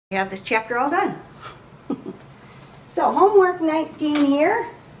You have this chapter all done. So homework 19 here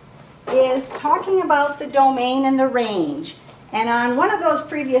is talking about the domain and the range. And on one of those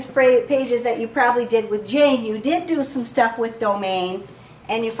previous pages that you probably did with Jane, you did do some stuff with domain,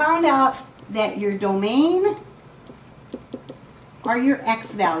 and you found out that your domain are your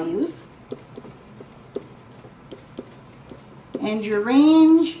x values, and your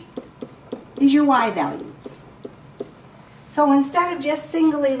range is your y values. So instead of just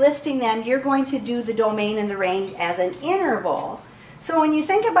singly listing them, you're going to do the domain and the range as an interval. So when you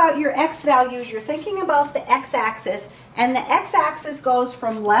think about your x values, you're thinking about the x-axis, and the x-axis goes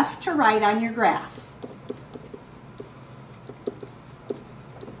from left to right on your graph.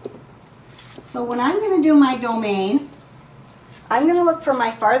 So when I'm going to do my domain, I'm going to look for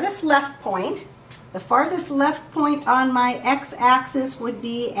my farthest left point. The farthest left point on my x-axis would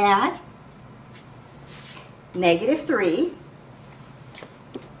be at -3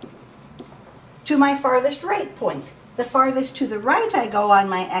 to my farthest right point. The farthest to the right I go on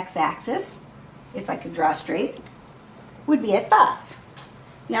my x-axis, if I could draw straight, would be at 5.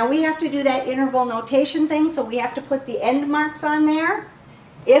 Now we have to do that interval notation thing, so we have to put the end marks on there.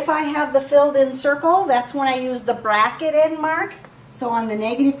 If I have the filled in circle, that's when I use the bracket end mark. So on the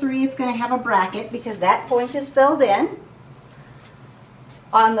 -3 it's going to have a bracket because that point is filled in.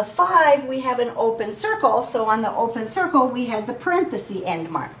 On the 5 we have an open circle, so on the open circle we had the parenthesis end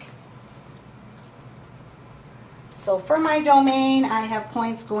mark. So for my domain I have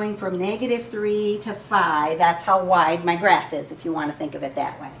points going from -3 to 5. That's how wide my graph is, if you want to think of it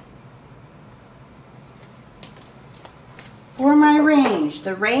that way. For my range,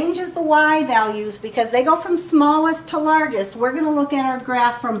 the range is the y values because they go from smallest to largest. We're going to look at our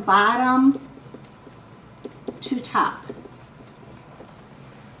graph from bottom to top.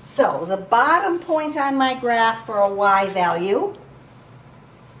 So the bottom point on my graph for a y value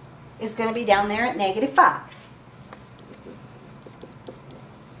is going to be down there at -5.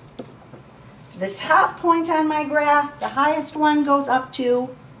 The top point on my graph, the highest one, goes up to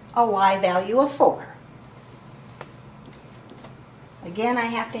a y value of 4. Again, I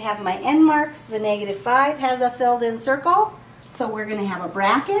have to have my end marks. The -5 has a filled in circle, so we're going to have a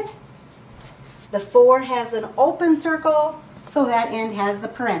bracket. The 4 has an open circle, so that end has the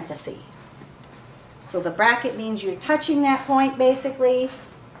parenthesis. So the bracket means you're touching that point, basically.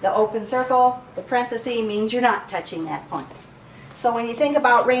 The open circle, the parenthesis, means you're not touching that point. So when you think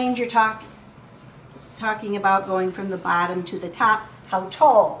about range, you're talking about going from the bottom to the top, how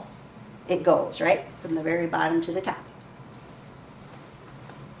tall it goes, right? From the very bottom to the top.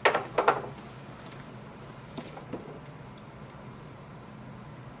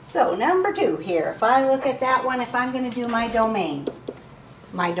 So number 2 here, if I look at that one, if I'm going to do my domain.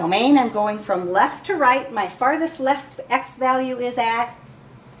 My domain, I'm going from left to right. My farthest left x value is at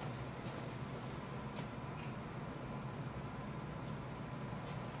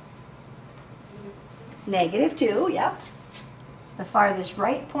 -2, yep. The farthest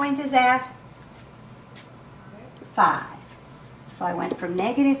right point is at 5. So I went from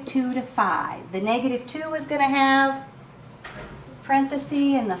 -2 to 5. The -2 is going to have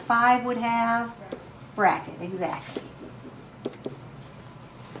parenthesis, and the 5 would have bracket, exactly.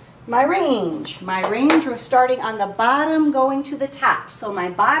 My range was starting on the bottom going to the top. So my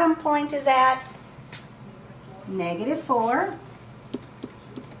bottom point is at -4.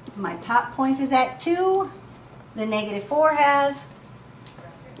 My top point is at 2. The -4 has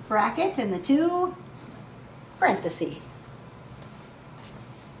bracket, and the 2 parenthesis.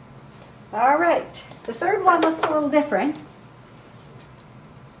 All right, the third one looks a little different.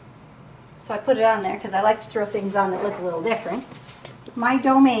 So I put it on there because I like to throw things on that look a little different. My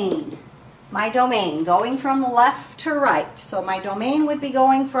domain going from left to right. So my domain would be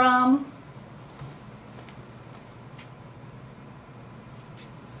going from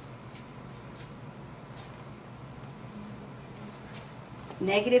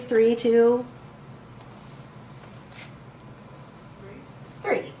 -3 to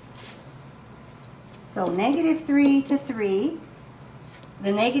 3. So -3 to 3.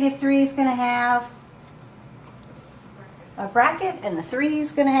 The -3 is going to have a bracket, and the 3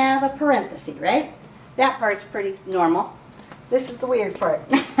 is going to have a parenthesis, right? That part's pretty normal. This is the weird part.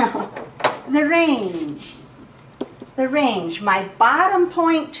 The range. The range. My bottom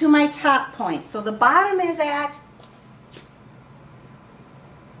point to my top point. So the bottom is at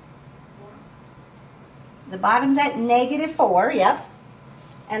the bottom's at -4, yep.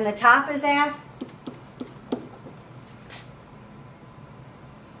 And the top is at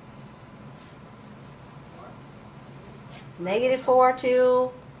 -4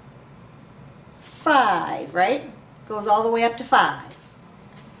 to 5, right? Goes all the way up to 5.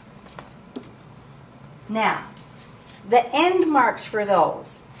 Now, the end marks for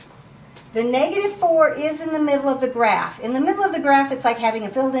those. The -4 is in the middle of the graph. In the middle of the graph, it's like having a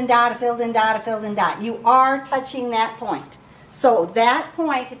filled in dot, a filled in dot, a filled in dot. You are touching that point. So that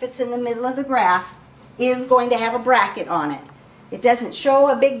point, if it's in the middle of the graph, is going to have a bracket on it. It doesn't show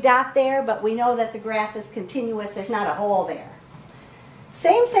a big dot there, but we know that the graph is continuous. There's not a hole there.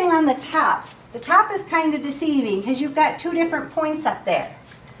 Same thing on the top. The top is kind of deceiving because you've got two different points up there.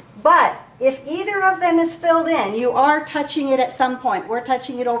 But if either of them is filled in, you are touching it at some point. We're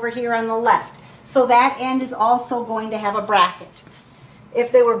touching it over here on the left. So that end is also going to have a bracket.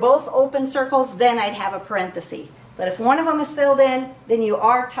 If they were both open circles, then I'd have a parenthesis. But if one of them is filled in, then you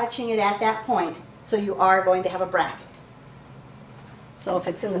are touching it at that point. So you are going to have a bracket. So if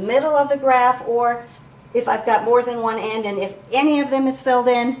it's in the middle of the graph, or if I've got more than one end, and if any of them is filled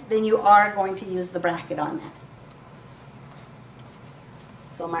in, then you are going to use the bracket on that.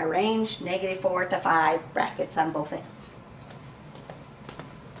 So my range, -4 to 5, brackets on both ends.